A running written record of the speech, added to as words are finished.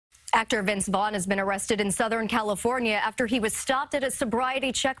Actor Vince Vaughn has been arrested in Southern California after he was stopped at a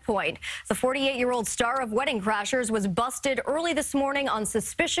sobriety checkpoint. The 48-year-old star of Wedding Crashers was busted early this morning on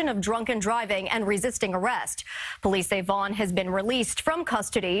suspicion of drunken driving and resisting arrest. Police say Vaughn has been released from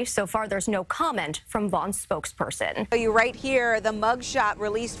custody. So far, there's no comment from Vaughn's spokesperson. You right here, the mugshot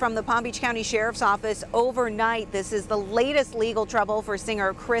released from the Palm Beach County Sheriff's Office overnight. This is the latest legal trouble for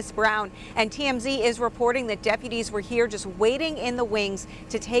singer Chris Brown. And TMZ is reporting that deputies were here just waiting in the wings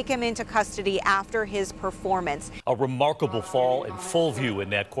to take him into custody after his performance. A remarkable fall in full view in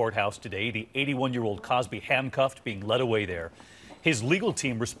that courthouse today. The 81-year-old Cosby handcuffed, being led away there. His legal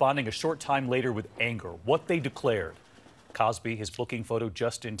team responding a short time later with anger. What they declared: Cosby, his booking photo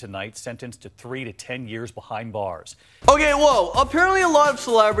just in tonight, sentenced to 3 to 10 years behind bars. Okay, whoa, apparently a lot of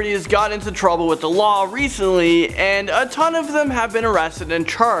celebrities got into trouble with the law recently, and a ton of them have been arrested and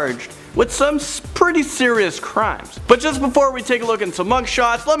charged with some pretty serious crimes. But just before we take a look at some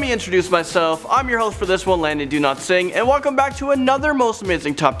mugshots, let me introduce myself. I'm your host for this one, Landon Do Not Sing, and welcome back to another Most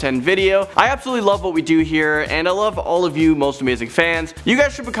Amazing Top 10 video. I absolutely love what we do here, and I love all of you Most Amazing fans. You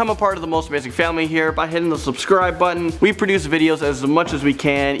guys should become a part of the Most Amazing family here by hitting the subscribe button. We produce videos as much as we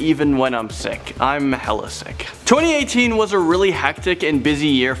can, even when I'm sick. I'm hella sick. 2018 was a really hectic and busy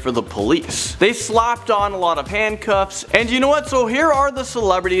year for the police. They slapped on a lot of handcuffs, and you know what? So here are the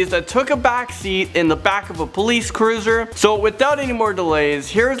celebrities that took a back seat in the back of a police cruiser. So without any more delays,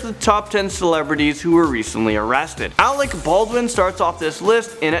 here's the top 10 celebrities who were recently arrested. Alec Baldwin starts off this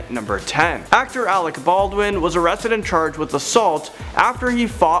list in at number 10. Actor Alec Baldwin was arrested and charged with assault after he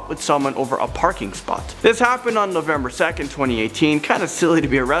fought with someone over a parking spot. This happened on November 2nd, 2018, kind of silly to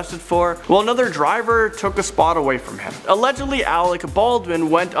be arrested for. Well, another driver took a spot away from him. Allegedly, Alec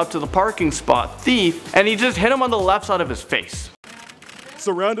Baldwin went up to the parking spot thief and he just hit him on the left side of his face.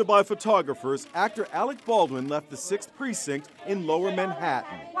 Surrounded by photographers, actor Alec Baldwin left the 6th precinct in Lower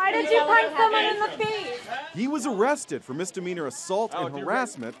Manhattan. Why did you punch someone in the face? He was arrested for misdemeanor assault and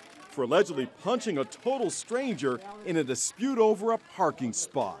harassment for allegedly punching a total stranger in a dispute over a parking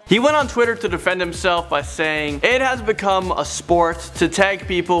spot. He went on Twitter to defend himself by saying, "It has become a sport to tag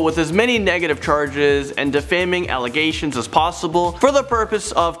people with as many negative charges and defaming allegations as possible for the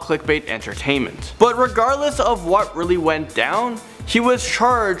purpose of clickbait entertainment." But regardless of what really went down, he was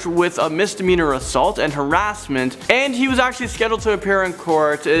charged with a misdemeanor assault and harassment, and he was actually scheduled to appear in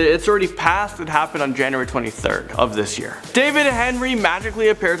court. It's already passed. It happened on January 23rd of this year. David Henry magically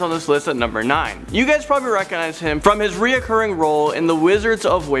appears on this list at number 9. You guys probably recognize him from his reoccurring role in The Wizards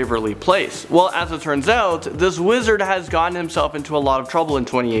of Waverly Place. Well, as it turns out, this wizard has gotten himself into a lot of trouble in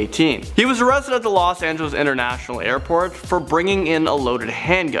 2018. He was arrested at the Los Angeles International Airport for bringing in a loaded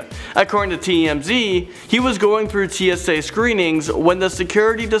handgun. According to TMZ, he was going through TSA screenings when the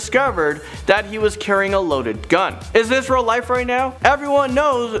security discovered that he was carrying a loaded gun. Is this real life right now? Everyone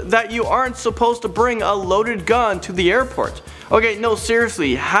knows that you aren't supposed to bring a loaded gun to the airport. Okay, no,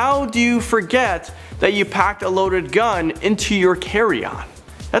 seriously, how do you forget that you packed a loaded gun into your carry-on?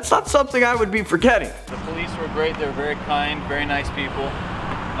 That's not something I would be forgetting. The police were great. They were very kind, very nice people.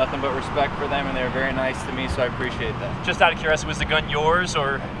 Nothing but respect for them, and they were very nice to me, so I appreciate that. Just out of curiosity, was the gun yours,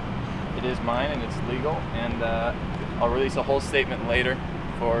 or? It is mine, and it's legal, and I'll release a whole statement later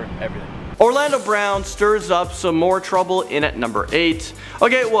for everything. Orlando Brown stirs up some more trouble in at number 8.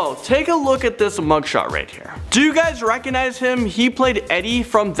 Okay, well, take a look at this mugshot right here. Do you guys recognize him? He played Eddie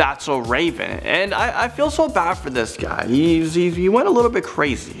from That's So Raven, and I feel so bad for this guy. He went a little bit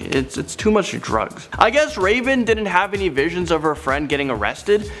crazy. It's too much drugs. I guess Raven didn't have any visions of her friend getting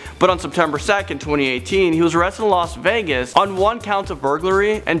arrested, but on September 2nd, 2018, he was arrested in Las Vegas on 1 count of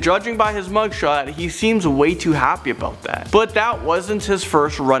burglary, and judging by his mugshot, he seems way too happy about that. But that wasn't his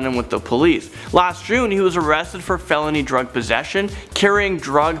first run-in with the police. Last June, he was arrested for felony drug possession, carrying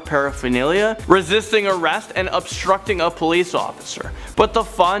drug paraphernalia, resisting arrest, and obstructing a police officer. But the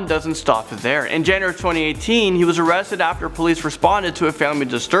fun doesn't stop there. In January 2018, he was arrested after police responded to a family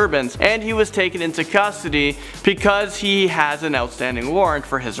disturbance, and he was taken into custody because he has an outstanding warrant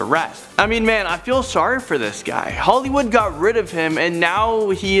for his arrest. I mean, man, I feel sorry for this guy. Hollywood got rid of him, and now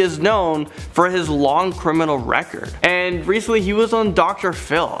he is known for his long criminal record. And recently he was on Dr.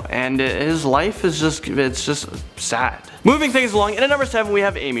 Phil, and his life is it's just sad. Moving things along, in at number 7 we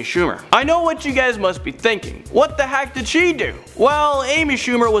have Amy Schumer. I know what you guys must be thinking. What the heck did she do? Well, Amy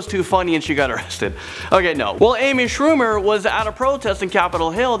Schumer was too funny and she got arrested. Okay, no. Well, Amy Schumer was at a protest in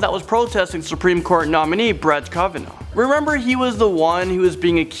Capitol Hill that was protesting Supreme Court nominee Brett Kavanaugh. Remember, he was the one who was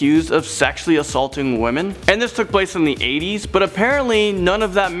being accused of sexually assaulting women? And this took place in the 80s, but apparently none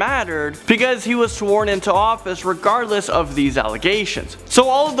of that mattered because he was sworn into office regardless of these allegations. So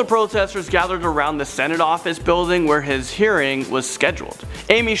all of the protesters gathered around the Senate office building where his hearing was scheduled.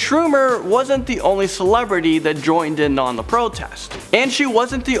 Amy Schumer wasn't the only celebrity that joined in on the protest, and she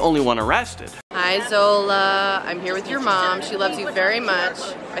wasn't the only one arrested. Hi Zola, I'm here with your mom. She loves you very much.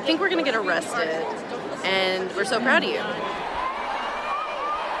 I think we're gonna get arrested, and we're so proud of you.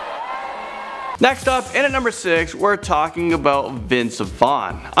 Next up, in at number 6, we're talking about Vince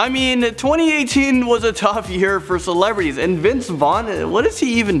Vaughn. I mean, 2018 was a tough year for celebrities, and Vince Vaughn, what is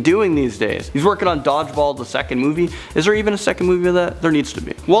he even doing these days? He's working on Dodgeball, the second movie. Is there even a second movie of that? There needs to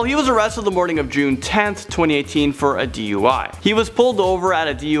be. Well, he was arrested the morning of June 10th, 2018 for a DUI. He was pulled over at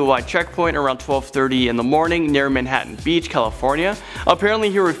a DUI checkpoint around 12:30 in the morning near Manhattan Beach, California.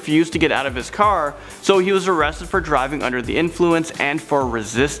 Apparently, he refused to get out of his car, so he was arrested for driving under the influence and for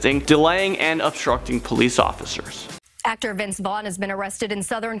resisting, delaying, and obstructing police officers. Actor Vince Vaughn has been arrested in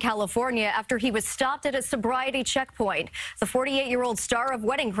Southern California after he was stopped at a sobriety checkpoint. The 48-year-old star of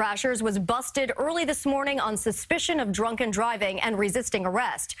Wedding Crashers was busted early this morning on suspicion of drunken driving and resisting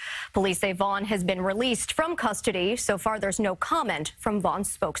arrest. Police say Vaughn has been released from custody. So far, there's no comment from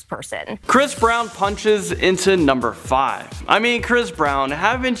Vaughn's spokesperson. Chris Brown punches into number 5. I mean, Chris Brown,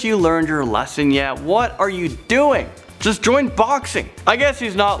 haven't you learned your lesson yet? What are you doing? Just join boxing. I guess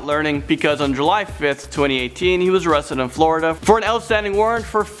he's not learning because on July 5th, 2018, he was arrested in Florida for an outstanding warrant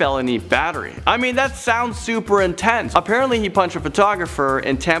for felony battery. I mean, that sounds super intense. Apparently, he punched a photographer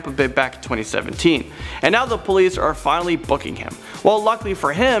in Tampa Bay back in 2017, and now the police are finally booking him. Well, luckily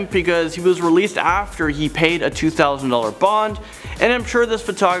for him, because he was released after he paid a $2,000 bond, and I'm sure this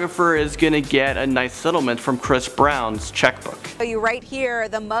photographer is gonna get a nice settlement from Chris Brown's checkbook. You right here,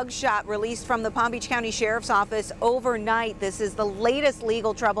 the mugshot released from the Palm Beach County Sheriff's Office overnight. This is the latest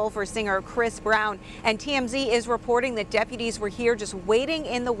legal trouble for singer Chris Brown, and TMZ is reporting that deputies were here just waiting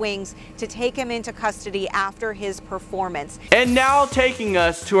in the wings to take him into custody after his performance. And now taking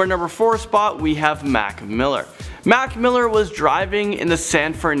us to our number 4 spot, we have Mac Miller. Mac Miller was driving in the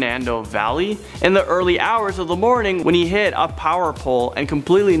San Fernando Valley in the early hours of the morning when he hit a power pole and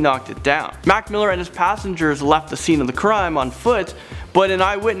completely knocked it down. Mac Miller and his passengers left the scene of the crime on foot, but an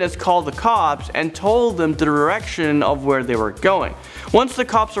eyewitness called the cops and told them the direction of where they were going. Once the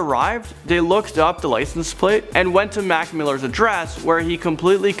cops arrived, they looked up the license plate and went to Mac Miller's address, where he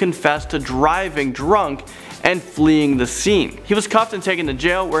completely confessed to driving drunk and fleeing the scene. He was cuffed and taken to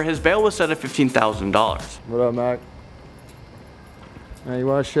jail, where his bail was set at $15,000. What up, Mac? You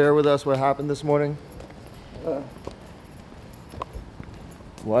want to share with us what happened this morning?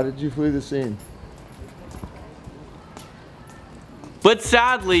 Why did you flee the scene? But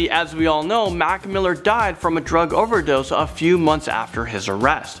sadly, as we all know, Mac Miller died from a drug overdose a few months after his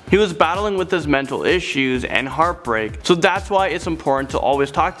arrest. He was battling with his mental issues and heartbreak, so that's why it's important to always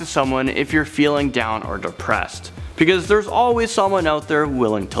talk to someone if you're feeling down or depressed. Because there's always someone out there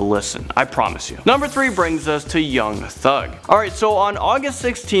willing to listen, I promise you. Number 3 brings us to Young Thug. Alright, so on August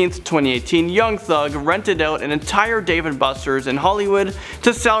 16th, 2018, Young Thug rented out an entire Dave & Buster's in Hollywood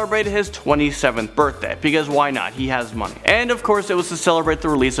to celebrate his 27th birthday, because why not, he has money. And of course it was to celebrate the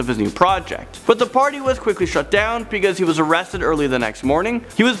release of his new project. But the party was quickly shut down because he was arrested early the next morning.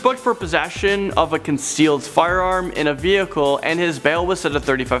 He was booked for possession of a concealed firearm in a vehicle, and his bail was set at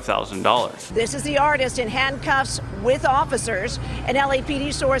 $35,000. This is the artist in handcuffs with officers. An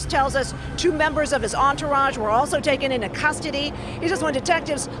LAPD source tells us 2 members of his entourage were also taken into custody. He says when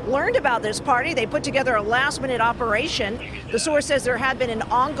detectives learned about this party, they put together a last-minute operation. The source says there had been an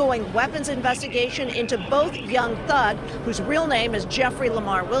ongoing weapons investigation into both Young Thug, whose real name is Jeffrey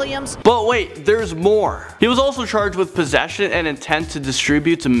Lamar Williams. But wait, there's more. He was also charged with possession and intent to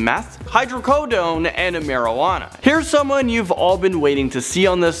distribute meth, hydrocodone, and marijuana. Here's someone you've all been waiting to see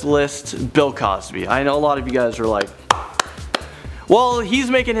on this list, Bill Cosby. I know a lot of you guys are like, well, he's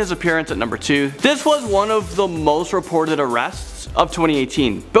making his appearance at number 2. This was one of the most reported arrests of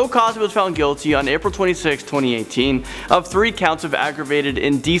 2018. Bill Cosby was found guilty on April 26, 2018 of 3 counts of aggravated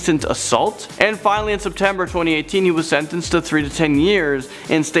indecent assault, and finally in September 2018 he was sentenced to 3 to 10 years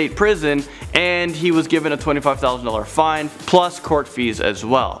in state prison, and he was given a $25,000 fine plus court fees as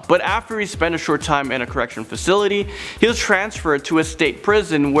well. But after he spent a short time in a correction facility, he was transferred to a state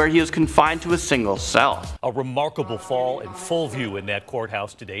prison where he was confined to a single cell. A remarkable fall in full view in that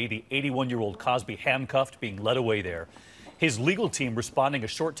courthouse today. The 81-year-old Cosby handcuffed, being led away there. His legal team responding a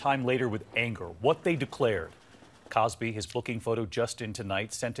short time later with anger. What they declared. Cosby, his booking photo just in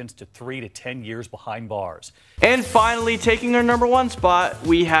tonight, sentenced to 3 to 10 years behind bars. And finally, taking our number 1 spot,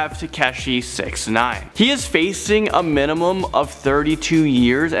 we have Tekashi 6ix9ine. He is facing a minimum of 32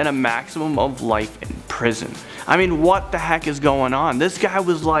 years and a maximum of life in prison. prison. I mean, what the heck is going on? This guy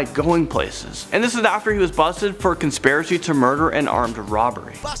was like going places. And this is after he was busted for conspiracy to murder and armed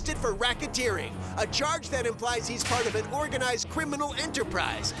robbery. Busted for racketeering, a charge that implies he's part of an organized criminal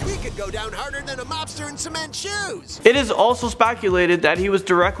enterprise. He could go down harder than a mobster in cement shoes. It is also speculated that he was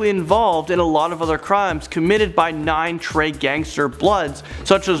directly involved in a lot of other crimes committed by 9 Trey gangster bloods,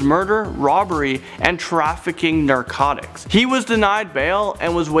 such as murder, robbery, and trafficking narcotics. He was denied bail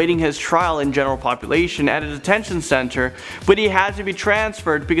and was waiting his trial in general population at a detention center, but he had to be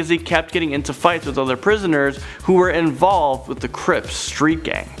transferred because he kept getting into fights with other prisoners who were involved with the Crips street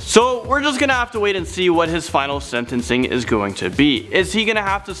gang. So we're just gonna have to wait and see what his final sentencing is going to be. Is he gonna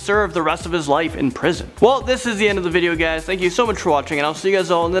have to serve the rest of his life in prison? Well, this is the end of the video, guys. Thank you so much for watching, and I'll see you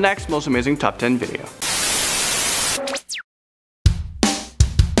guys all in the next most amazing top 10 video.